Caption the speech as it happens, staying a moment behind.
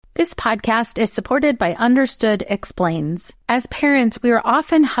This podcast is supported by Understood Explains. As parents, we are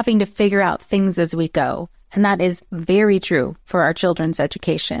often having to figure out things as we go, and that is very true for our children's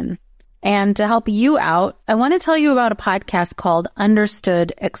education. And to help you out, I want to tell you about a podcast called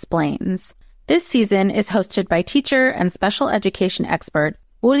Understood Explains. This season is hosted by teacher and special education expert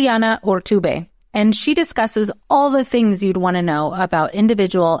Juliana Urtube, and she discusses all the things you'd want to know about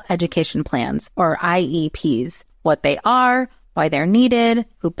individual education plans, or IEPs, what they are, why they're needed,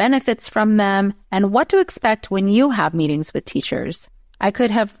 who benefits from them, and what to expect when you have meetings with teachers. I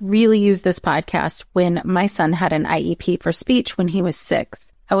could have really used this podcast when my son had an IEP for speech when he was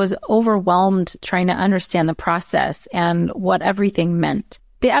 6. I was overwhelmed trying to understand the process and what everything meant.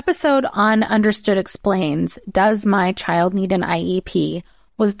 The episode on Understood Explains, Does My Child Need an IEP?,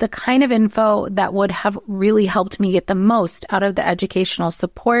 was the kind of info that would have really helped me get the most out of the educational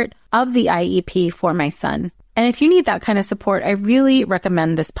support of the IEP for my son. And if you need that kind of support, I really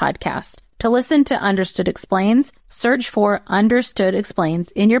recommend this podcast. To listen to Understood Explains, search for Understood Explains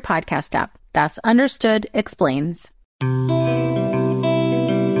in your podcast app. That's Understood Explains.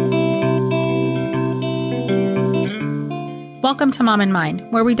 Welcome to Mom in Mind,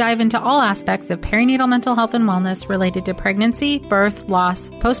 where we dive into all aspects of perinatal mental health and wellness related to pregnancy, birth, loss,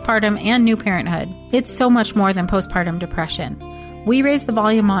 postpartum, and new parenthood. It's so much more than postpartum depression. We raise the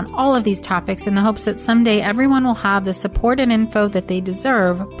volume on all of these topics in the hopes that someday everyone will have the support and info that they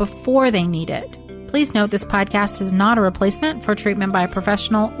deserve before they need it. Please note this podcast is not a replacement for treatment by a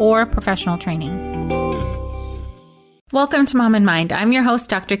professional or professional training. Welcome to Mom in Mind. I'm your host,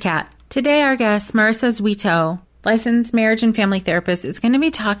 Dr. Kat. Today, our guest, Marissa Zuito, licensed marriage and family therapist, is going to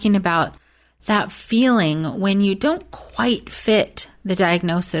be talking about that feeling when you don't quite fit the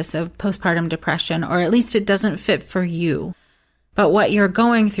diagnosis of postpartum depression, or at least it doesn't fit for you. But what you're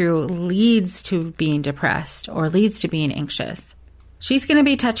going through leads to being depressed or leads to being anxious. She's going to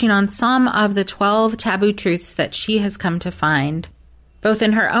be touching on some of the 12 taboo truths that she has come to find, both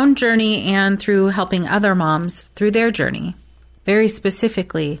in her own journey and through helping other moms through their journey. Very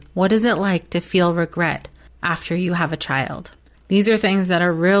specifically, what is it like to feel regret after you have a child? These are things that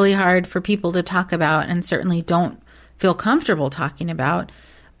are really hard for people to talk about and certainly don't feel comfortable talking about.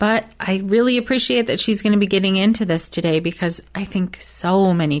 But I really appreciate that she's going to be getting into this today because I think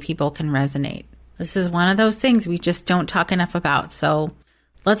so many people can resonate. This is one of those things we just don't talk enough about. So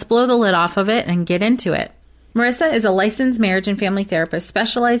let's blow the lid off of it and get into it. Marissa is a licensed marriage and family therapist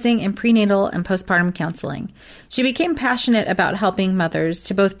specializing in prenatal and postpartum counseling. She became passionate about helping mothers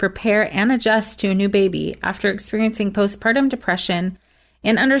to both prepare and adjust to a new baby after experiencing postpartum depression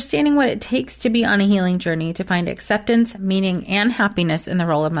and understanding what it takes to be on a healing journey to find acceptance, meaning, and happiness in the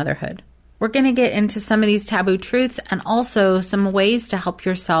role of motherhood. We're going to get into some of these taboo truths and also some ways to help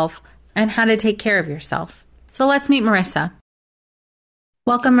yourself and how to take care of yourself. So let's meet Marissa.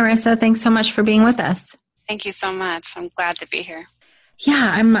 Welcome, Marissa. Thanks so much for being with us. Thank you so much. I'm glad to be here.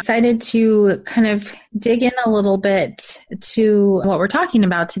 Yeah, I'm excited to kind of dig in a little bit to what we're talking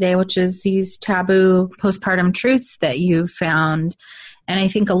about today, which is these taboo postpartum truths that you've found. And I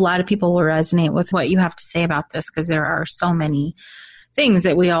think a lot of people will resonate with what you have to say about this because there are so many things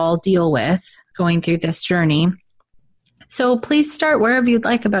that we all deal with going through this journey. So please start wherever you'd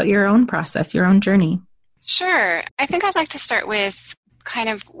like about your own process, your own journey. Sure. I think I'd like to start with kind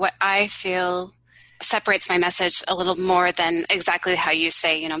of what I feel separates my message a little more than exactly how you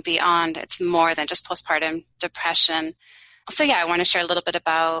say, beyond. It's more than just postpartum depression. So I want to share a little bit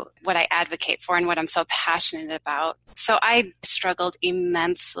about what I advocate for and what I'm so passionate about. So I struggled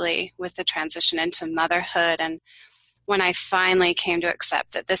immensely with the transition into motherhood. And when I finally came to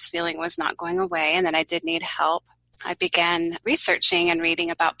accept that this feeling was not going away and that I did need help, I began researching and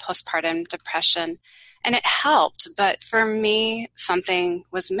reading about postpartum depression. And it helped, but for me, something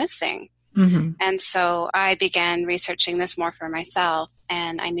was missing. Mm-hmm. And so I began researching this more for myself,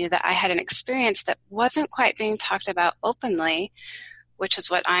 and I knew that I had an experience that wasn't quite being talked about openly, which is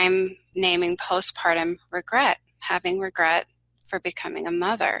what I'm naming postpartum regret, having regret for becoming a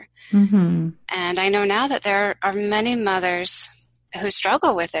mother. Mm-hmm. And I know now that there are many mothers who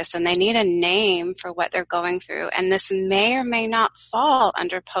struggle with this, and they need a name for what they're going through, and this may or may not fall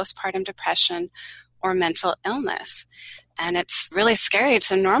under postpartum depression or mental illness. And it's really scary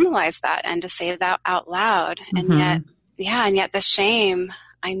to normalize that and to say that out loud. Mm-hmm. And yet the shame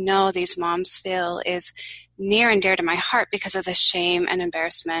I know these moms feel is near and dear to my heart because of the shame and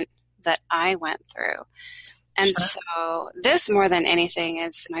embarrassment that I went through. And sure. So this, more than anything,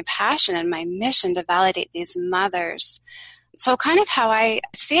 is my passion and my mission to validate these mothers. So kind of how I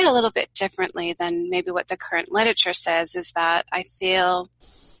see it a little bit differently than maybe what the current literature says is that I feel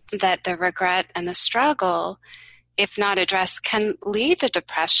that the regret and the struggle if not addressed, can lead to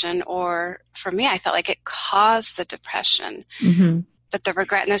depression. Or for me, I felt like it caused the depression. Mm-hmm. But the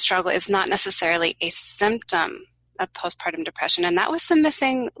regret and the struggle is not necessarily a symptom of postpartum depression. And that was the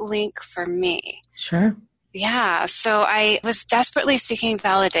missing link for me. Sure. Yeah. So I was desperately seeking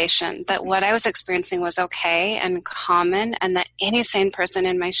validation that what I was experiencing was okay and common, and that any sane person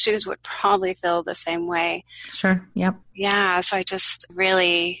in my shoes would probably feel the same way. Sure. Yep. Yeah. So I just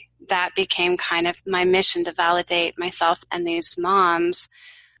really, that became kind of my mission to validate myself and these moms.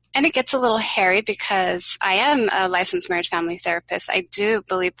 And it gets a little hairy because I am a licensed marriage family therapist. I do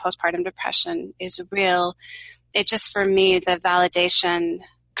believe postpartum depression is real. It just, for me, the validation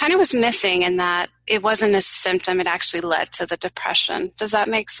kind of was missing in that it wasn't a symptom. It actually led to the depression. Does that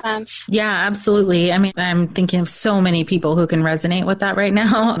make sense? Yeah, absolutely. I mean, I'm thinking of so many people who can resonate with that right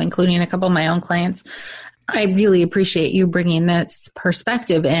now, including a couple of my own clients. I really appreciate you bringing this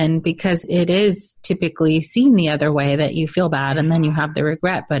perspective in, because it is typically seen the other way, that you feel bad and then you have the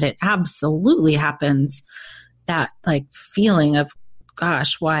regret, but it absolutely happens, that like feeling of,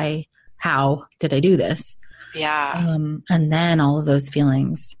 gosh, why, how did I do this? Yeah. And then all of those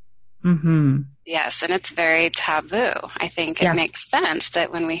feelings. Mm-hmm. Yes. And it's very taboo. I think it makes sense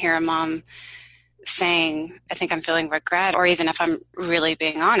that when we hear a mom saying, I think I'm feeling regret, or even if I'm really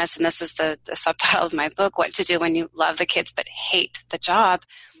being honest, and this is the subtitle of my book, What to Do When You Love the Kids But Hate the Job,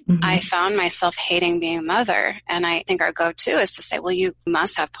 I found myself hating being a mother. And I think our go-to is to say, well, you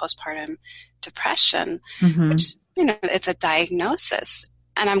must have postpartum depression, which, it's a diagnosis.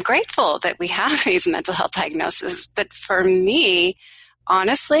 And I'm grateful that we have these mental health diagnoses. But for me,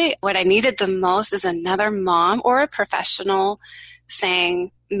 honestly, what I needed the most is another mom or a professional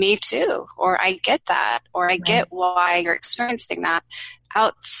saying, me too, or I get that, or I get why you're experiencing that,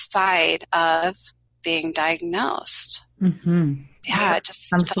 outside of being diagnosed. Yeah, it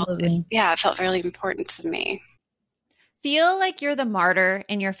just absolutely. It felt really important to me. Feel like you're the martyr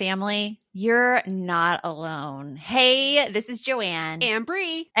in your family? You're not alone. Hey, this is Joanne. And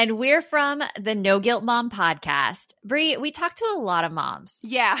Bree. And we're from the No Guilt Mom podcast. Bree, we talk to a lot of moms.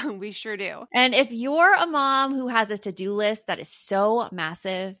 Yeah, we sure do. And if you're a mom who has a to-do list that is so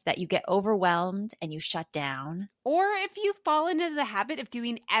massive that you get overwhelmed and you shut down, or if you've fallen into the habit of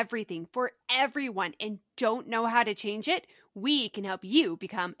doing everything for everyone and don't know how to change it, we can help you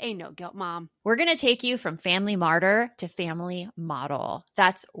become a no-guilt mom. we're going to take you from family martyr to family model.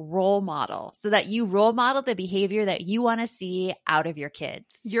 That's role model, so that you role model the behavior that you want to see out of your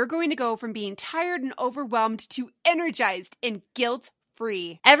kids. You're going to go from being tired and overwhelmed to energized and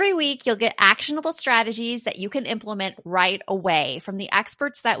guilt-free. Every week, you'll get actionable strategies that you can implement right away from the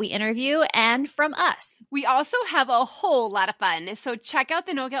experts that we interview and from us. We also have a whole lot of fun, so check out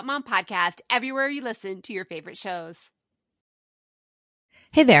the No Guilt Mom podcast everywhere you listen to your favorite shows.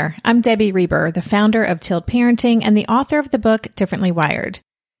 Hey there, I'm Debbie Reber, the founder of Tilt Parenting and the author of the book Differently Wired.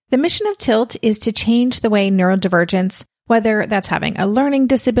 The mission of Tilt is to change the way neurodivergence, whether that's having a learning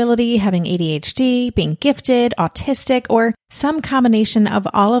disability, having ADHD, being gifted, autistic, or some combination of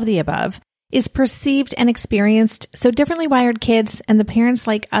all of the above, is perceived and experienced so differently wired kids and the parents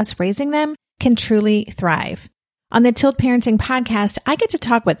like us raising them can truly thrive. On the Tilt Parenting podcast, I get to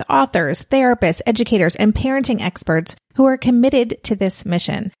talk with authors, therapists, educators, and parenting experts who are committed to this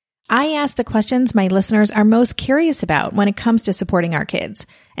mission. I ask the questions my listeners are most curious about when it comes to supporting our kids.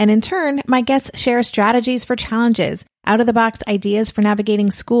 And in turn, my guests share strategies for challenges, out-of-the-box ideas for navigating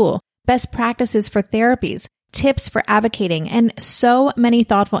school, best practices for therapies, tips for advocating, and so many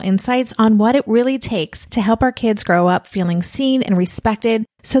thoughtful insights on what it really takes to help our kids grow up feeling seen and respected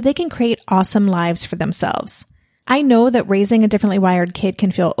so they can create awesome lives for themselves. I know that raising a differently wired kid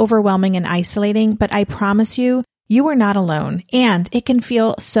can feel overwhelming and isolating, but I promise you, you are not alone, and it can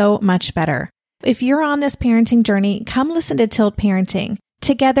feel so much better. If you're on this parenting journey, come listen to Tilt Parenting.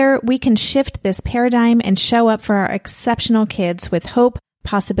 Together, we can shift this paradigm and show up for our exceptional kids with hope,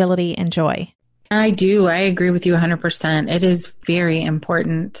 possibility, and joy. I agree with you 100%. It is very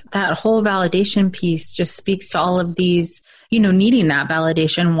important. That whole validation piece just speaks to all of these, needing that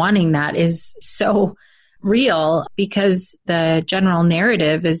validation, wanting that is so real, because the general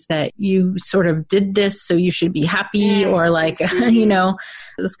narrative is that you sort of did this, so you should be happy, or like,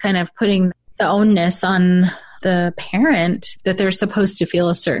 this kind of putting the onus on the parent that they're supposed to feel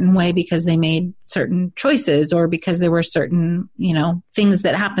a certain way because they made certain choices, or because there were certain, things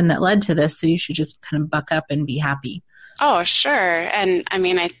that happened that led to this. So you should just kind of buck up and be happy. Oh, sure. And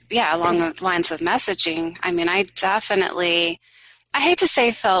along the lines of messaging, I hate to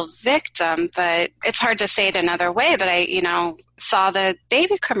say fell victim, but it's hard to say it another way. But I, saw the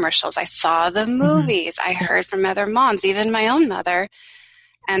baby commercials. I saw the movies. I heard from other moms, even my own mother.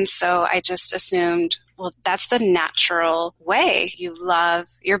 And so I just assumed, well, that's the natural way. You love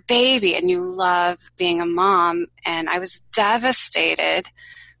your baby and you love being a mom. And I was devastated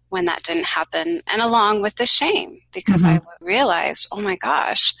when that didn't happen. And along with the shame, because I realized, oh my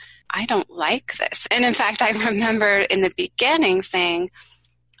gosh, I don't like this. And in fact, I remember in the beginning saying,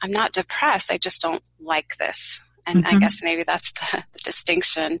 I'm not depressed. I just don't like this. And I guess maybe that's the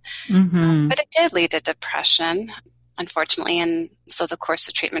distinction. But it did lead to depression, unfortunately. And so the course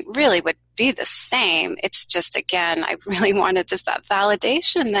of treatment really would be the same. It's just, again, I really wanted just that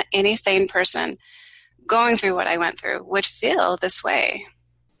validation that any sane person going through what I went through would feel this way.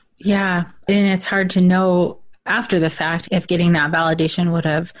 Yeah. And it's hard to know after the fact if getting that validation would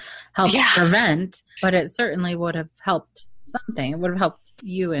have helped prevent, but it certainly would have helped something. It would have helped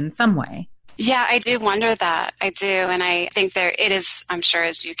you in some way. Yeah, I do wonder that. I do. And I think it is, I'm sure,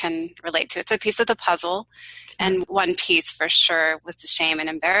 as you can relate to, it's a piece of the puzzle. And one piece for sure was the shame and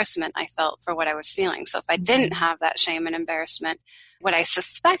embarrassment I felt for what I was feeling. So if I didn't have that shame and embarrassment, what I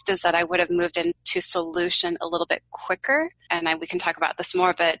suspect is that I would have moved into solution a little bit quicker. And we can talk about this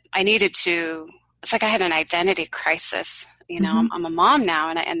more, but I needed to, it's like I had an identity crisis. You know, I'm a mom now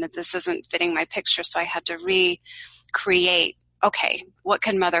and that this isn't fitting my picture. So I had to recreate, okay, what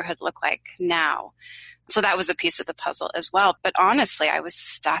can motherhood look like now? So that was a piece of the puzzle as well. But honestly, I was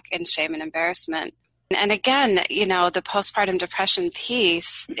stuck in shame and embarrassment. And again, you know, the postpartum depression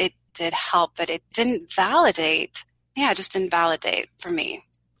piece, it did help, but it didn't validate. Yeah, it just didn't validate for me.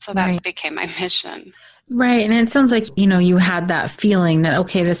 So that became my mission. Right. And it sounds like, you know, you had that feeling that,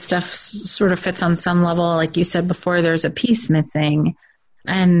 okay, this stuff sort of fits on some level. Like you said before, there's a piece missing.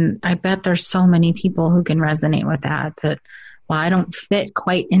 And I bet there's so many people who can resonate with that, well, I don't fit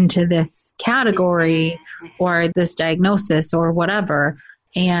quite into this category or this diagnosis or whatever.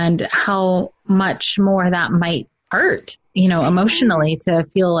 And how much more that might hurt, you know, emotionally to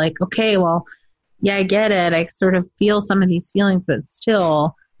feel like, okay, well, yeah, I get it. I sort of feel some of these feelings, but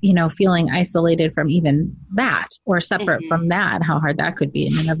still, you know, feeling isolated from even that or separate from that, how hard that could be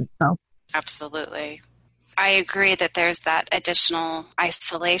in and of itself. Absolutely. I agree that there's that additional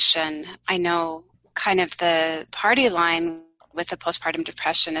isolation. I know kind of the party line with the postpartum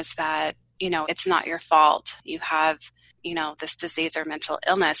depression is that, you know, it's not your fault. You have, you know, this disease or mental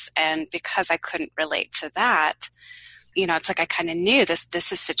illness. And because I couldn't relate to that, you know, it's like I kind of knew this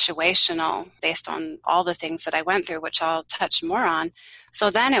is situational based on all the things that I went through, which I'll touch more on. So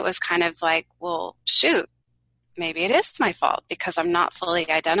then it was kind of like, well, shoot, maybe it is my fault because I'm not fully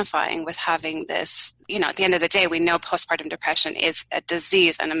identifying with having this. You know, at the end of the day, we know postpartum depression is a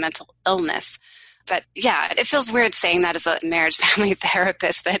disease and a mental illness. But yeah, it feels weird saying that as a marriage family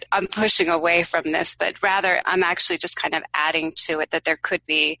therapist that I'm pushing away from this, but rather I'm actually just kind of adding to it that there could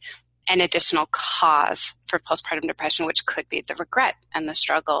be an additional cause for postpartum depression, which could be the regret and the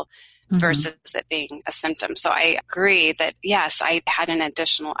struggle versus it being a symptom. So I agree that, yes, I had an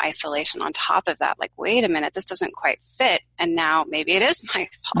additional isolation on top of that. Like, wait a minute, this doesn't quite fit. And now maybe it is my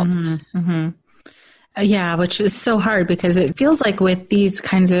fault. Yeah, which is so hard because it feels like with these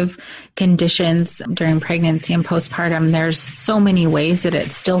kinds of conditions during pregnancy and postpartum, there's so many ways that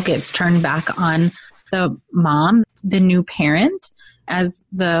it still gets turned back on the mom, the new parent, as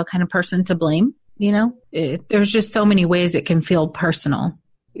the kind of person to blame. You know, there's just so many ways it can feel personal.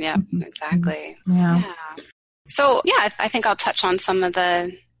 Yeah, exactly. Yeah. So, yeah, I think I'll touch on some of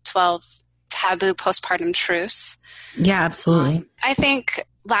the 12 taboo postpartum truths. Yeah, absolutely. I think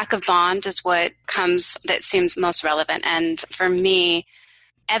lack of bond is what that seems most relevant. And for me,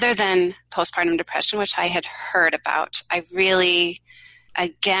 other than postpartum depression, which I had heard about, I really,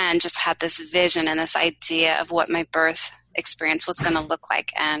 again, just had this vision and this idea of what my birth experience was going to look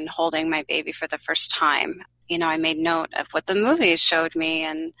like and holding my baby for the first time. You know, I made note of what the movies showed me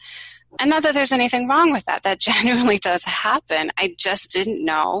and not that there's anything wrong with that. That genuinely does happen. I just didn't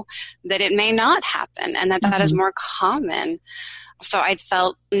know that it may not happen and that is more common. So I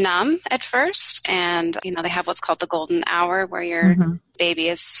felt numb at first. And, you know, they have what's called the golden hour where your baby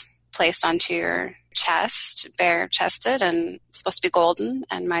is placed onto your chest, bare-chested, and it's supposed to be golden.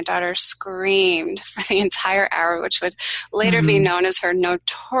 And my daughter screamed for the entire hour, which would later be known as her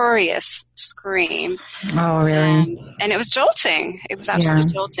notorious scream. Oh, really? And it was jolting. It was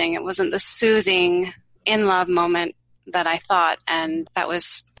absolutely jolting. It wasn't the soothing, in-love moment that I thought. And that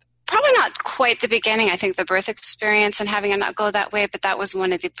was probably not quite the beginning. I think the birth experience and having it not go that way, but that was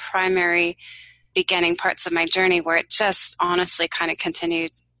one of the primary beginning parts of my journey where it just honestly kind of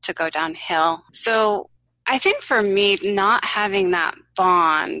continued to go downhill. So I think for me, not having that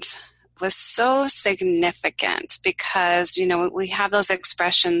bond was so significant because, you know, we have those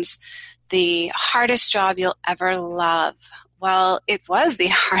expressions, the hardest job you'll ever love. Well, it was the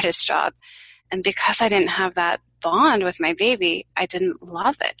hardest job And because I didn't have that bond with my baby, I didn't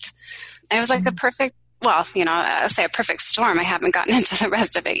love it. And it was like a perfect, well, I'll say a perfect storm. I haven't gotten into the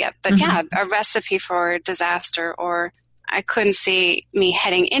rest of it yet. But yeah, a recipe for disaster, or I couldn't see me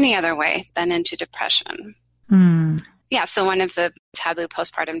heading any other way than into depression. Yeah, so one of the taboo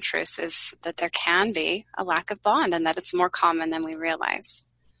postpartum truths is that there can be a lack of bond and that it's more common than we realize.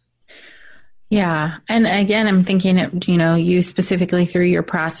 Yeah. And again, I'm thinking, you specifically through your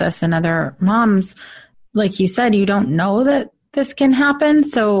process and other moms, like you said, you don't know that this can happen.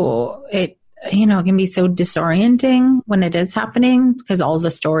 So it can be so disorienting when it is happening because all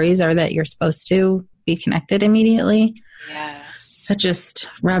the stories are that you're supposed to be connected immediately. Yes. It just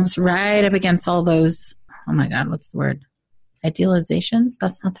rubs right up against all those, oh my God, what's the word? Idealizations?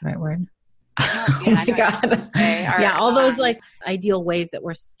 That's not the right word. Oh my God. Yeah, all those like ideal ways that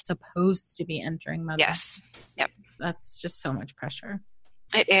we're supposed to be entering motherhood. Yes. Yep. That's just so much pressure.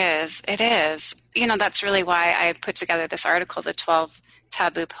 It is. It is. That's really why I put together this article, the 12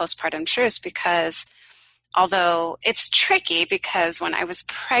 Taboo Postpartum Truths, because although it's tricky because when I was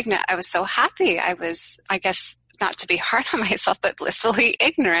pregnant, I was so happy. I was, I guess, not to be hard on myself, but blissfully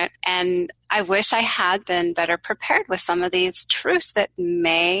ignorant. And I wish I had been better prepared with some of these truths that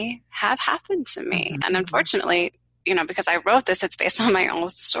may have happened to me. And unfortunately, because I wrote this, it's based on my own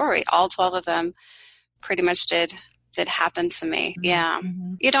story. All 12 of them pretty much did happen to me. Yeah.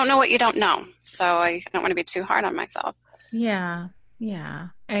 You don't know what you don't know. So I don't want to be too hard on myself. Yeah. Yeah.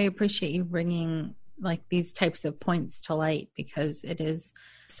 I appreciate you bringing like these types of points to light because it is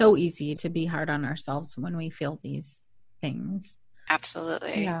so easy to be hard on ourselves when we feel these things.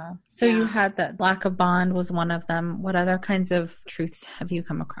 Absolutely. Yeah. So you had that lack of bond was one of them. What other kinds of truths have you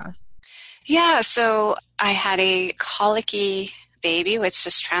come across? Yeah. So I had a colicky baby, which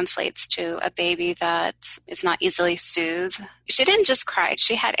just translates to a baby that is not easily soothed. She didn't just cry.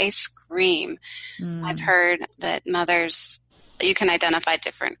 She had a scream. I've heard that mothers, you can identify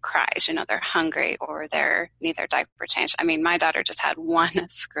different cries. They're hungry or they're need their diaper changed. I mean, my daughter just had one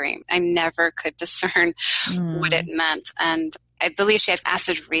scream. I never could discern what it meant. And I believe she had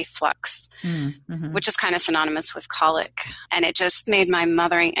acid reflux, which is kind of synonymous with colic. And it just made my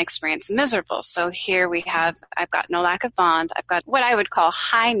mothering experience miserable. So here I've got no lack of bond. I've got what I would call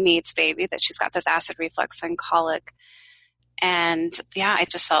high needs baby, that she's got this acid reflux and colic. And yeah, I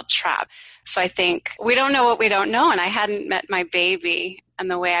just felt trapped. So I think we don't know what we don't know. And I hadn't met my baby. And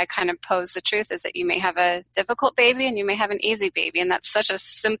the way I kind of pose the truth is that you may have a difficult baby and you may have an easy baby. And that's such a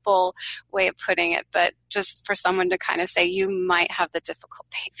simple way of putting it. But just for someone to kind of say, you might have the difficult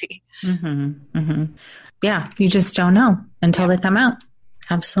baby. Yeah, you just don't know until they come out.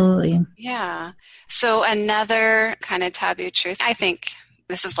 Absolutely. Yeah. So another kind of taboo truth, I think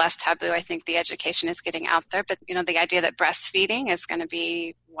this is less taboo. I think the education is getting out there, but the idea that breastfeeding is going to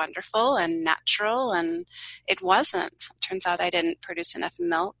be wonderful and natural, and it wasn't. Turns out I didn't produce enough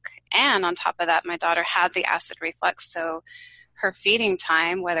milk. And on top of that, my daughter had the acid reflux. So her feeding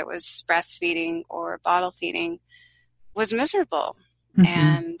time, whether it was breastfeeding or bottle feeding, was miserable.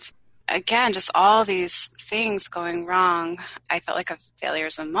 And again, just all these things going wrong. I felt like a failure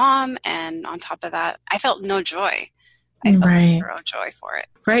as a mom. And on top of that, I felt no joy. I felt zero joy for it.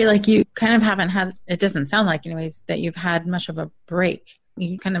 Right. Like you kind of haven't had, it doesn't sound like anyways, that you've had much of a break.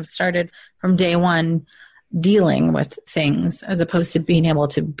 You kind of started from day one dealing with things as opposed to being able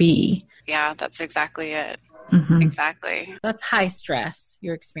to be. Yeah, that's exactly it. Exactly. That's high stress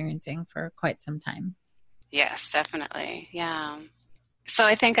you're experiencing for quite some time. Yes, definitely. Yeah. So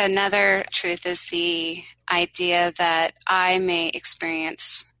I think another truth is the idea that I may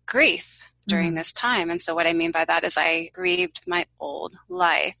experience grief during this time. And so what I mean by that is I grieved my old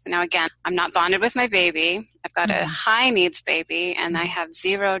life. Now, again, I'm not bonded with my baby. I've got a high needs baby and I have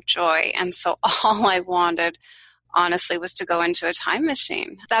zero joy. And so all I wanted, honestly, was to go into a time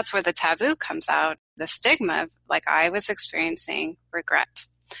machine. That's where the taboo comes out, the stigma of like I was experiencing regret.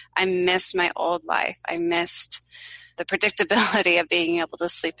 I missed my old life. I missed the predictability of being able to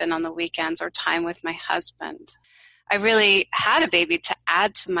sleep in on the weekends or time with my husband. I really had a baby to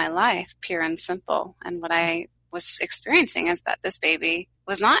add to my life, pure and simple. And what I was experiencing is that this baby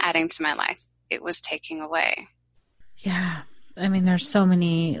was not adding to my life. It was taking away. Yeah. I mean, there's so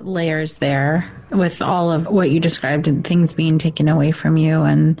many layers there with all of what you described and things being taken away from you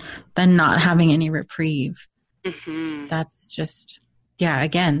and then not having any reprieve. That's just,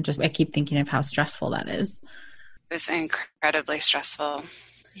 again, I keep thinking of how stressful that is. It was incredibly stressful.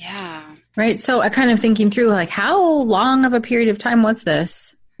 Yeah. Right. So I kind of thinking through like how long of a period of time was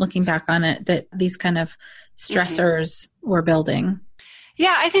this, looking back on it, that these kind of stressors were building?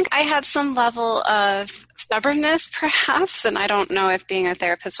 Yeah, I think I had some level of stubbornness, perhaps. And I don't know if being a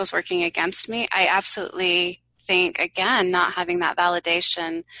therapist was working against me. I absolutely think, again, not having that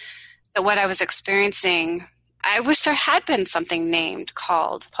validation that what I was experiencing, I wish there had been something named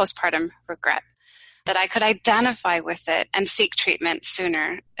called postpartum regret, that I could identify with it and seek treatment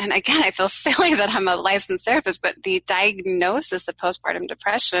sooner. And again, I feel silly that I'm a licensed therapist, but the diagnosis of postpartum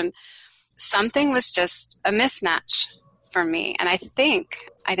depression, something was just a mismatch for me. And I think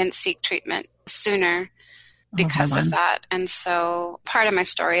I didn't seek treatment sooner because of that. And so part of my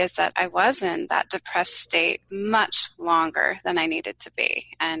story is that I was in that depressed state much longer than I needed to be.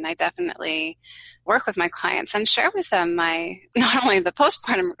 And I definitely work with my clients and share with them my, not only the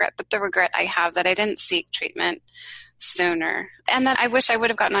postpartum regret, but the regret I have that I didn't seek treatment sooner. And that I wish I would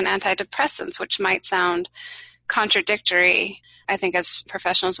have gotten on antidepressants, which might sound contradictory. I think as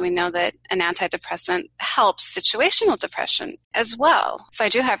professionals, we know that an antidepressant helps situational depression as well. So I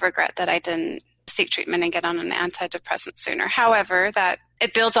do have regret that I didn't seek treatment and get on an antidepressant sooner. However, that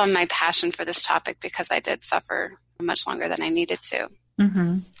it builds on my passion for this topic because I did suffer much longer than I needed to.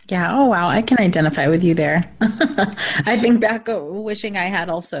 Mm-hmm. Yeah. Oh, wow. I can identify with you there. I think back wishing I had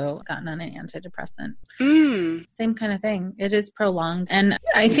also gotten on an antidepressant. Same kind of thing. It is prolonged. And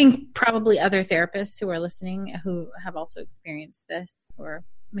I think probably other therapists who are listening who have also experienced this or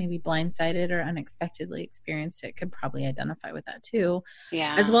maybe blindsided or unexpectedly experienced it could probably identify with that too.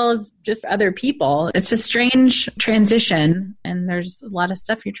 Yeah. As well as just other people. It's a strange transition and there's a lot of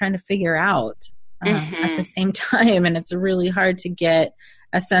stuff you're trying to figure out at the same time. And it's really hard to get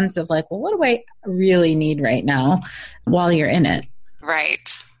a sense of like, well, what do I really need right now while you're in it?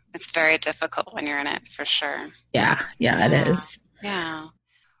 Right. It's very difficult when you're in it, for sure. Yeah, it is. Yeah.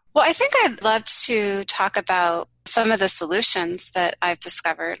 Well, I think I'd love to talk about some of the solutions that I've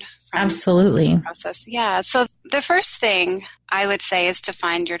discovered from Absolutely. the process. Yeah. So the first thing I would say is to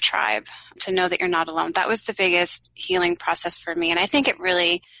find your tribe, to know that you're not alone. That was the biggest healing process for me. And I think it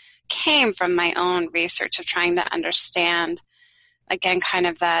really came from my own research of trying to understand, again, kind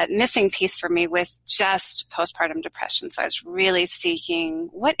of that missing piece for me with just postpartum depression. So I was really seeking,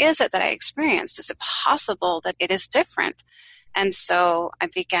 what is it that I experienced? Is it possible that it is different? And so I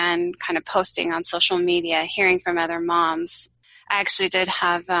began kind of posting on social media, hearing from other moms. I actually did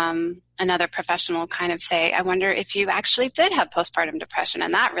have another professional kind of say, I wonder if you actually did have postpartum depression.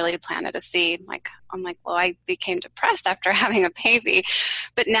 And that really planted a seed. I'm like, well, I became depressed after having a baby.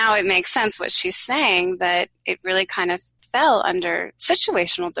 But now it makes sense what she's saying, that it really kind of fell under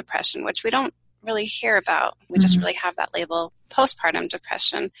situational depression, which we don't really hear about. We just really have that label, postpartum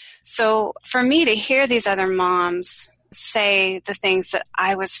depression. So for me to hear these other moms say the things that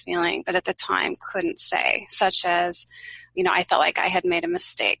I was feeling, but at the time couldn't say, such as, I felt like I had made a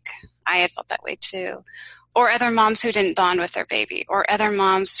mistake. I had felt that way too. Or other moms who didn't bond with their baby, or other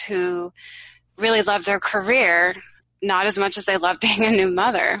moms who really loved their career, not as much as they love being a new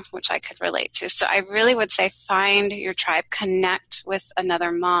mother, which I could relate to. So I really would say find your tribe, connect with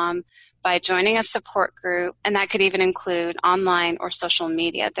another mom by joining a support group. And that could even include online or social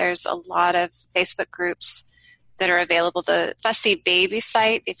media. There's a lot of Facebook groups that are available. The Fussy Baby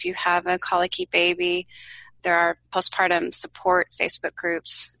site, if you have a colicky baby, there are postpartum support Facebook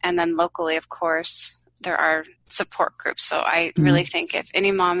groups. And then locally, of course, there are support groups. So I really think if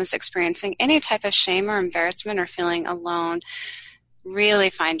any mom is experiencing any type of shame or embarrassment or feeling alone, really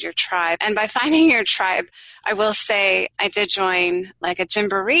find your tribe. And by finding your tribe, I will say I did join like a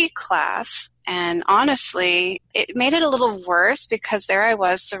Gymboree class. And honestly, it made it a little worse because there I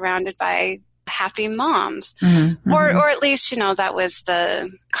was surrounded by happy moms, or at least, that was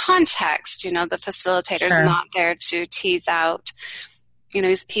the context, the facilitator's not there to tease out,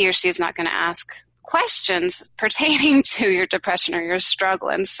 he or she is not going to ask questions pertaining to your depression or your struggle.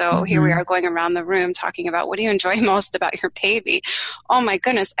 And so here we are going around the room talking about, what do you enjoy most about your baby? Oh my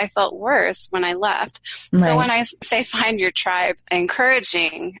goodness, I felt worse when I left. Right. So when I say find your tribe,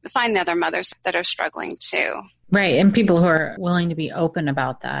 encouraging, find the other mothers that are struggling too. Right. And people who are willing to be open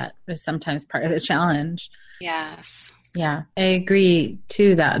about that is sometimes part of the challenge. Yes. Yeah. I agree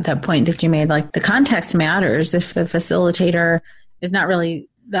too, that point that you made, like the context matters. If the facilitator is not really,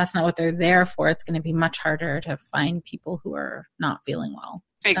 that's not what they're there for, it's going to be much harder to find people who are not feeling well.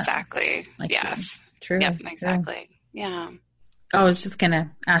 Exactly. Yes. You. True. Yep, exactly. True. Yeah. I was just going to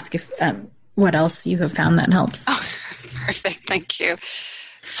ask if what else you have found that helps. Oh, perfect. Thank you.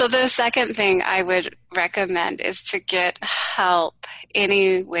 So the second thing I would recommend is to get help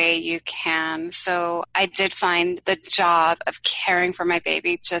any way you can. So I did find the job of caring for my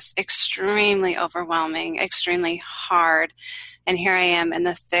baby just extremely overwhelming, extremely hard. And here I am in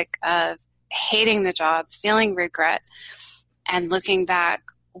the thick of hating the job, feeling regret, and looking back,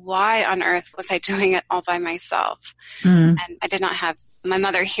 why on earth was I doing it all by myself? And I did not have my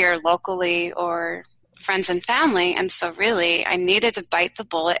mother here locally or friends and family. And so really I needed to bite the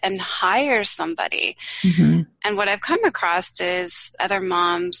bullet and hire somebody. And what I've come across is other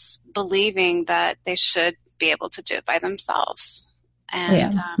moms believing that they should be able to do it by themselves.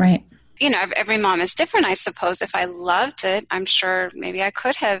 And, right. Every mom is different, I suppose. If I loved it, I'm sure maybe I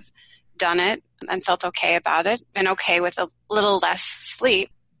could have done it and felt okay about it, been okay with a little less sleep,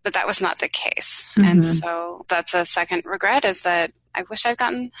 but that was not the case. And so that's a second regret, is that I wish I'd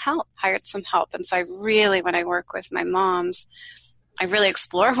gotten help, hired some help. And so I really, when I work with my moms, I really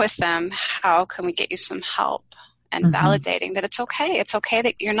explore with them, how can we get you some help, and validating that it's okay. It's okay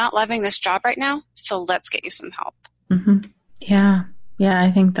that you're not loving this job right now, so let's get you some help. Yeah. Yeah,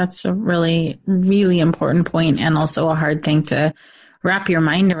 I think that's a really, really important point, and also a hard thing to wrap your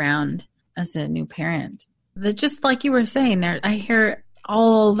mind around as a new parent. That, just like you were saying there, I hear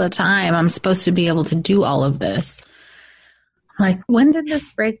all the time, I'm supposed to be able to do all of this. Like, when did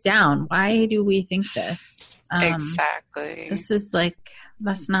this break down? Why do we think this? Exactly. This is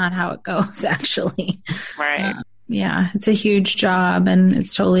that's not how it goes, actually. Right. Yeah, it's a huge job, and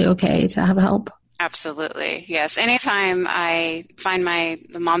it's totally okay to have help. Absolutely. Yes. Anytime I find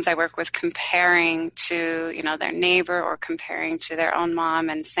the moms I work with comparing to, their neighbor, or comparing to their own mom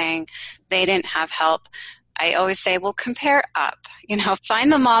and saying they didn't have help, I always say, well, compare up.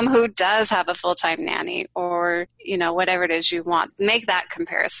 Find the mom who does have a full-time nanny, or, whatever it is you want. Make that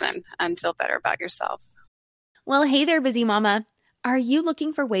comparison and feel better about yourself. Well, hey there, busy mama. Are you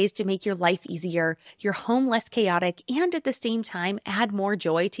looking for ways to make your life easier, your home less chaotic, and at the same time add more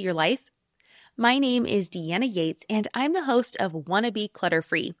joy to your life? My name is Deanna Yates, and I'm the host of Wanna Be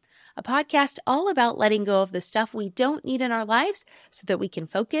Clutter-Free, a podcast all about letting go of the stuff we don't need in our lives so that we can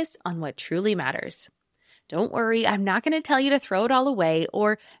focus on what truly matters. Don't worry, I'm not going to tell you to throw it all away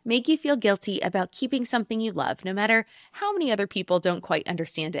or make you feel guilty about keeping something you love, no matter how many other people don't quite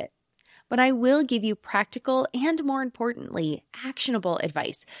understand it. But I will give you practical and, more importantly, actionable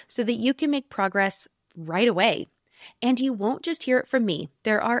advice so that you can make progress right away. And you won't just hear it from me.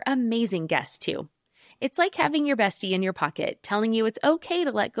 There are amazing guests too. It's like having your bestie in your pocket telling you it's okay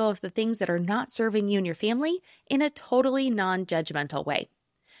to let go of the things that are not serving you and your family in a totally non-judgmental way.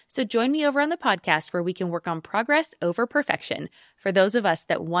 So join me over on the podcast where we can work on progress over perfection for those of us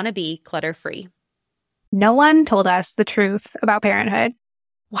that want to be clutter-free. No one told us the truth about parenthood.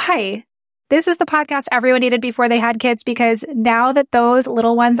 Why? This is the podcast everyone needed before they had kids, because now that those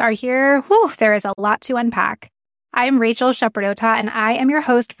little ones are here, there is a lot to unpack. I'm Rachel Shepardota, and I am your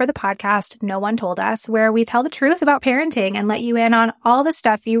host for the podcast No One Told Us, where we tell the truth about parenting and let you in on all the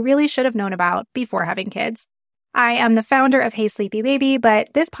stuff you really should have known about before having kids. I am the founder of Hey Sleepy Baby,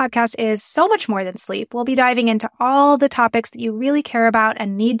 but this podcast is so much more than sleep. We'll be diving into all the topics that you really care about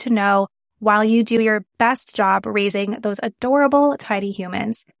and need to know while you do your best job raising those adorable, tiny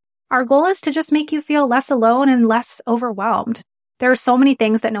humans. Our goal is to just make you feel less alone and less overwhelmed. There are so many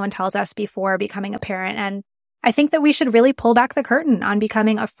things that no one tells us before becoming a parent, and I think that we should really pull back the curtain on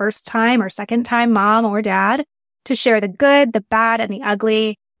becoming a first-time or second-time mom or dad to share the good, the bad, and the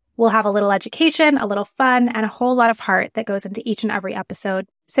ugly. We'll have a little education, a little fun, and a whole lot of heart that goes into each and every episode.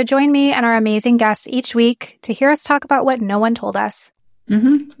 So join me and our amazing guests each week to hear us talk about what no one told us.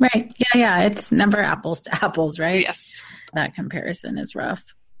 Right. Yeah. It's never apples to apples, right? Yes. That comparison is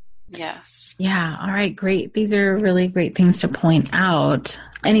rough. Yes. Yeah. All right. Great. These are really great things to point out.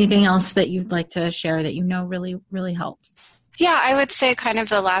 Anything else that you'd like to share that really, really helps? Yeah, I would say kind of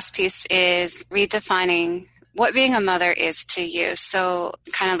the last piece is redefining what being a mother is to you. So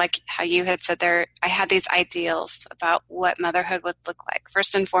kind of like how you had said there, I had these ideals about what motherhood would look like.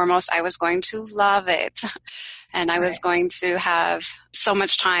 First and foremost, I was going to love it. And I was going to have so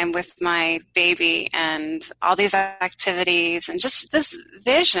much time with my baby and all these activities and just this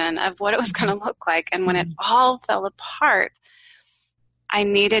vision of what it was going to look like. And when it all fell apart, I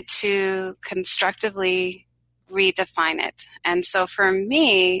needed to constructively redefine it. And so for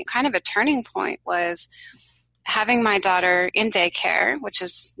me, kind of a turning point was having my daughter in daycare, which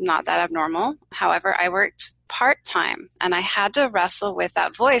is not that abnormal. However, I worked part-time, and I had to wrestle with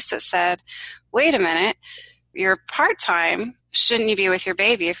that voice that said, wait a minute, you're part-time. Shouldn't you be with your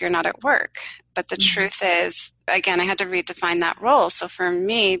baby if you're not at work? But the truth is, again, I had to redefine that role. So for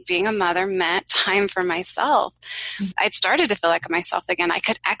me, being a mother meant time for myself. I'd started to feel like myself again. I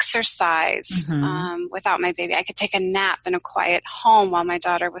could exercise without my baby. I could take a nap in a quiet home while my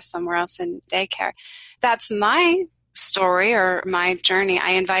daughter was somewhere else in daycare. That's my story or my journey.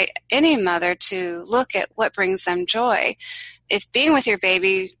 I invite any mother to look at what brings them joy. If being with your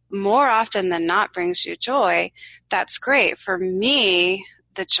baby more often than not brings you joy, that's great. For me,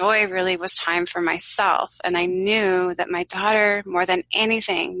 the joy really was time for myself. And I knew that my daughter, more than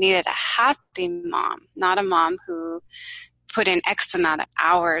anything, needed a happy mom, not a mom who put in X amount of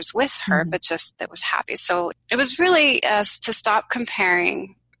hours with her, but just that was happy. So it was really to stop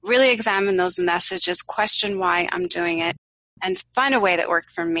comparing, really examine those messages, question why I'm doing it, and find a way that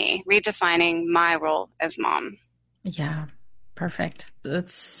worked for me, redefining my role as mom. Yeah, perfect.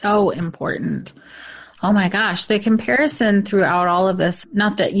 That's so important. Oh my gosh, the comparison throughout all of this,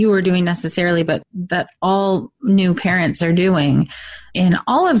 not that you were doing necessarily, but that all new parents are doing in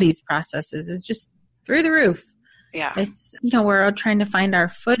all of these processes is just through the roof. Yeah. It's, we're all trying to find our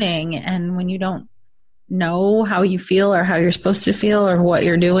footing. And when you don't know how you feel or how you're supposed to feel or what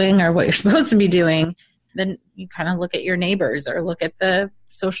you're doing or what you're supposed to be doing, then you kind of look at your neighbors or look at the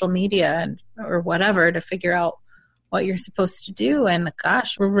social media or whatever to figure out what you're supposed to do. And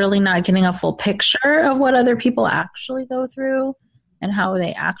gosh, we're really not getting a full picture of what other people actually go through and how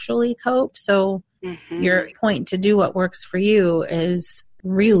they actually cope. So your point to do what works for you is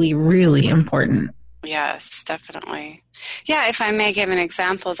really, really important. Yes, definitely. Yeah, if I may give an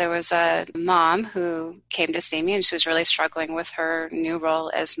example, there was a mom who came to see me and she was really struggling with her new role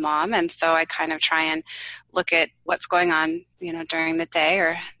as mom. And so I kind of try and look at what's going on, during the day,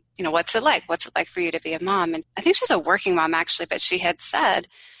 or, what's it like? What's it like for you to be a mom? And I think she's a working mom actually, but she had said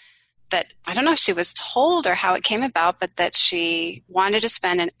that, I don't know if she was told or how it came about, but that she wanted to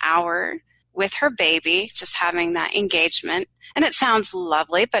spend an hour with her baby, just having that engagement. And it sounds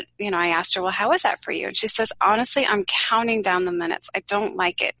lovely, but, I asked her, well, how is that for you? And she says, honestly, I'm counting down the minutes. I don't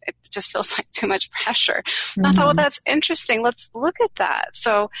like it. It just feels like too much pressure. And I thought, well, that's interesting. Let's look at that.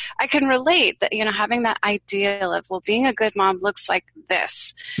 So I can relate that, having that ideal of, well, being a good mom looks like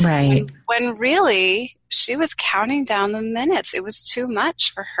this. Right. When really she was counting down the minutes. It was too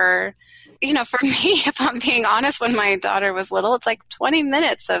much for her. For me, if I'm being honest, when my daughter was little, it's like 20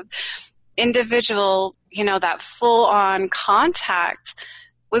 minutes of individual, that full-on contact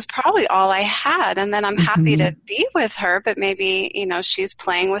was probably all I had. And then I'm happy to be with her, but maybe, she's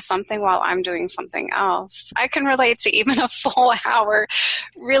playing with something while I'm doing something else. I can relate to even a full hour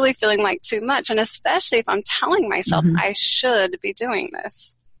really feeling like too much. And especially if I'm telling myself I should be doing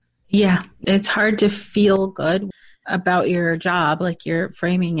this. Yeah, it's hard to feel good about your job, like you're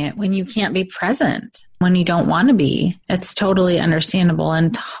framing it, when you can't be present, when you don't want to be. It's totally understandable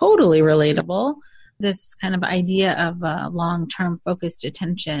and totally relatable. This kind of idea of long-term focused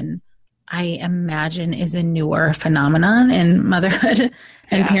attention, I imagine, is a newer phenomenon in motherhood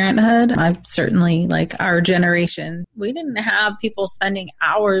and parenthood. I've certainly, like our generation, we didn't have people spending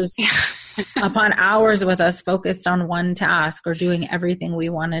hours upon hours with us focused on one task or doing everything we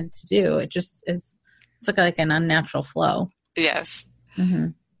wanted to do. It just is, it's like an unnatural flow. Yes.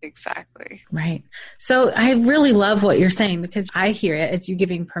 Exactly. Right. So I really love what you're saying, because I hear it as you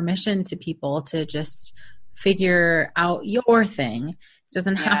giving permission to people to just figure out your thing. It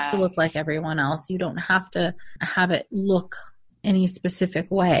doesn't have to look like everyone else. You don't have to have it look any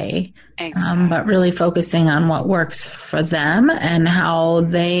specific way, but really focusing on what works for them and how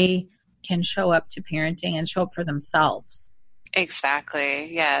they can show up to parenting and show up for themselves.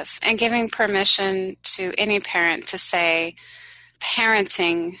 Exactly. Yes. And giving permission to any parent to say,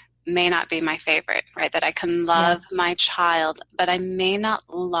 parenting may not be my favorite, right? That I can love my child, but I may not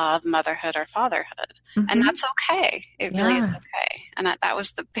love motherhood or fatherhood. And that's okay. It really is okay. And that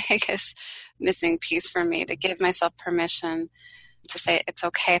was the biggest missing piece for me, to give myself permission to say it's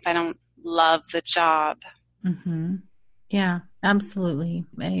okay if I don't love the job. Yeah, absolutely.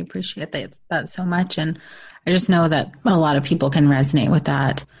 I appreciate that so much. And I just know that a lot of people can resonate with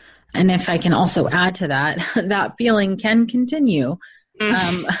that. And if I can also add to that, that feeling can continue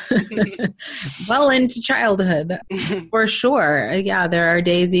well into childhood, for sure. Yeah, there are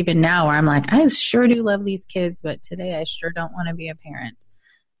days even now where I'm like, I sure do love these kids, but today I sure don't want to be a parent.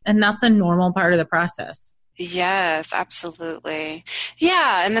 And that's a normal part of the process. Yes, absolutely.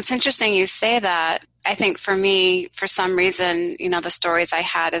 Yeah, and it's interesting you say that. I think for me, for some reason, the stories I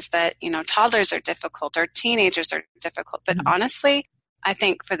had is that, toddlers are difficult or teenagers are difficult. But honestly, I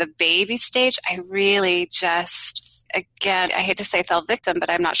think for the baby stage, I really just, again, I hate to say fell victim, but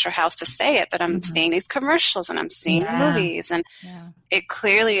I'm not sure how else to say it, but I'm seeing these commercials and I'm seeing the movies, and it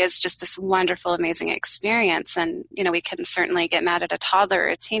clearly is just this wonderful, amazing experience. And, we can certainly get mad at a toddler or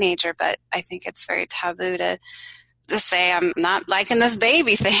a teenager, but I think it's very taboo to say I'm not liking this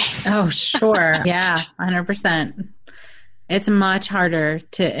baby thing. Oh, sure. Yeah, 100%. It's much harder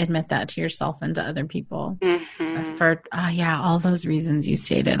to admit that to yourself and to other people for, all those reasons you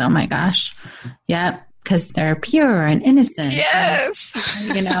stated. Oh my gosh. Yep. because they're pure and innocent. Yes.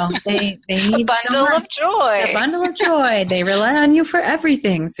 And, they need a bundle of joy. A bundle of joy. They rely on you for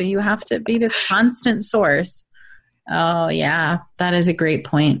everything. So you have to be this constant source. Oh, yeah. That is a great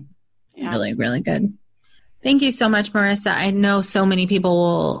point. Yeah. Really, really good. Thank you so much, Marissa. I know so many people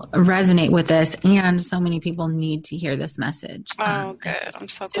will resonate with this, and so many people need to hear this message. Oh, good. I'm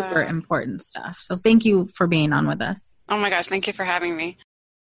so glad. Super important stuff. So thank you for being on with us. Oh my gosh. Thank you for having me.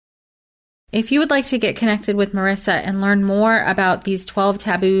 If you would like to get connected with Marissa and learn more about these 12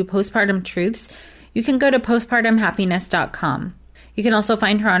 taboo postpartum truths, you can go to postpartumhappiness.com. You can also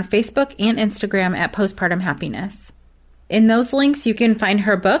find her on Facebook and Instagram at Postpartum Happiness. In those links, you can find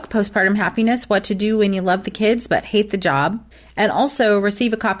her book, Postpartum Happiness, What to Do When You Love the Kids But Hate the Job, and also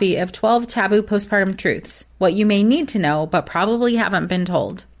receive a copy of 12 Taboo Postpartum Truths, What You May Need to Know But Probably Haven't Been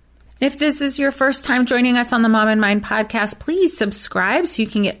Told. If this is your first time joining us on the Mom and Mind podcast, please subscribe so you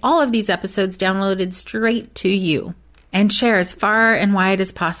can get all of these episodes downloaded straight to you. And share as far and wide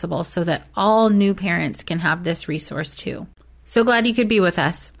as possible so that all new parents can have this resource too. So glad you could be with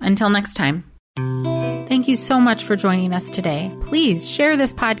us. Until next time. Thank you so much for joining us today. Please share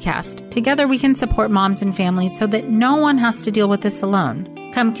this podcast. Together we can support moms and families so that no one has to deal with this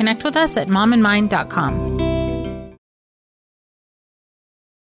alone. Come connect with us at momandmind.com.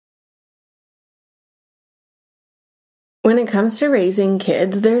 When it comes to raising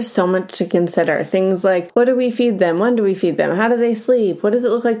kids, there's so much to consider. Things like, what do we feed them? When do we feed them? How do they sleep? What does it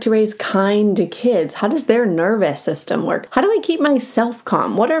look like to raise kind kids? How does their nervous system work? How do I keep myself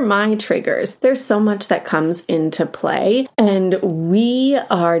calm? What are my triggers? There's so much that comes into play, and we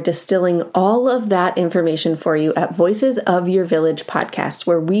are distilling all of that information for you at Voices of Your Village podcast,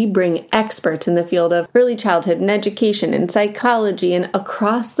 where we bring experts in the field of early childhood and education and psychology and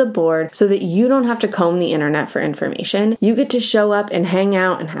across the board so that you don't have to comb the internet for information. You get to show up and hang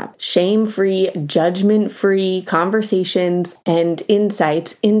out and have shame-free, judgment-free conversations and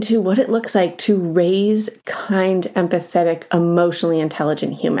insights into what it looks like to raise kind, empathetic, emotionally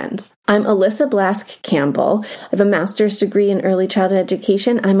intelligent humans. I'm Alyssa Blask Campbell. I have a master's degree in early childhood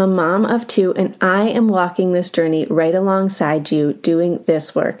education. I'm a mom of 2, and I am walking this journey right alongside you doing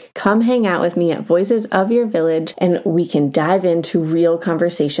this work. Come hang out with me at Voices of Your Village, and we can dive into real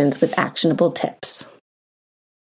conversations with actionable tips.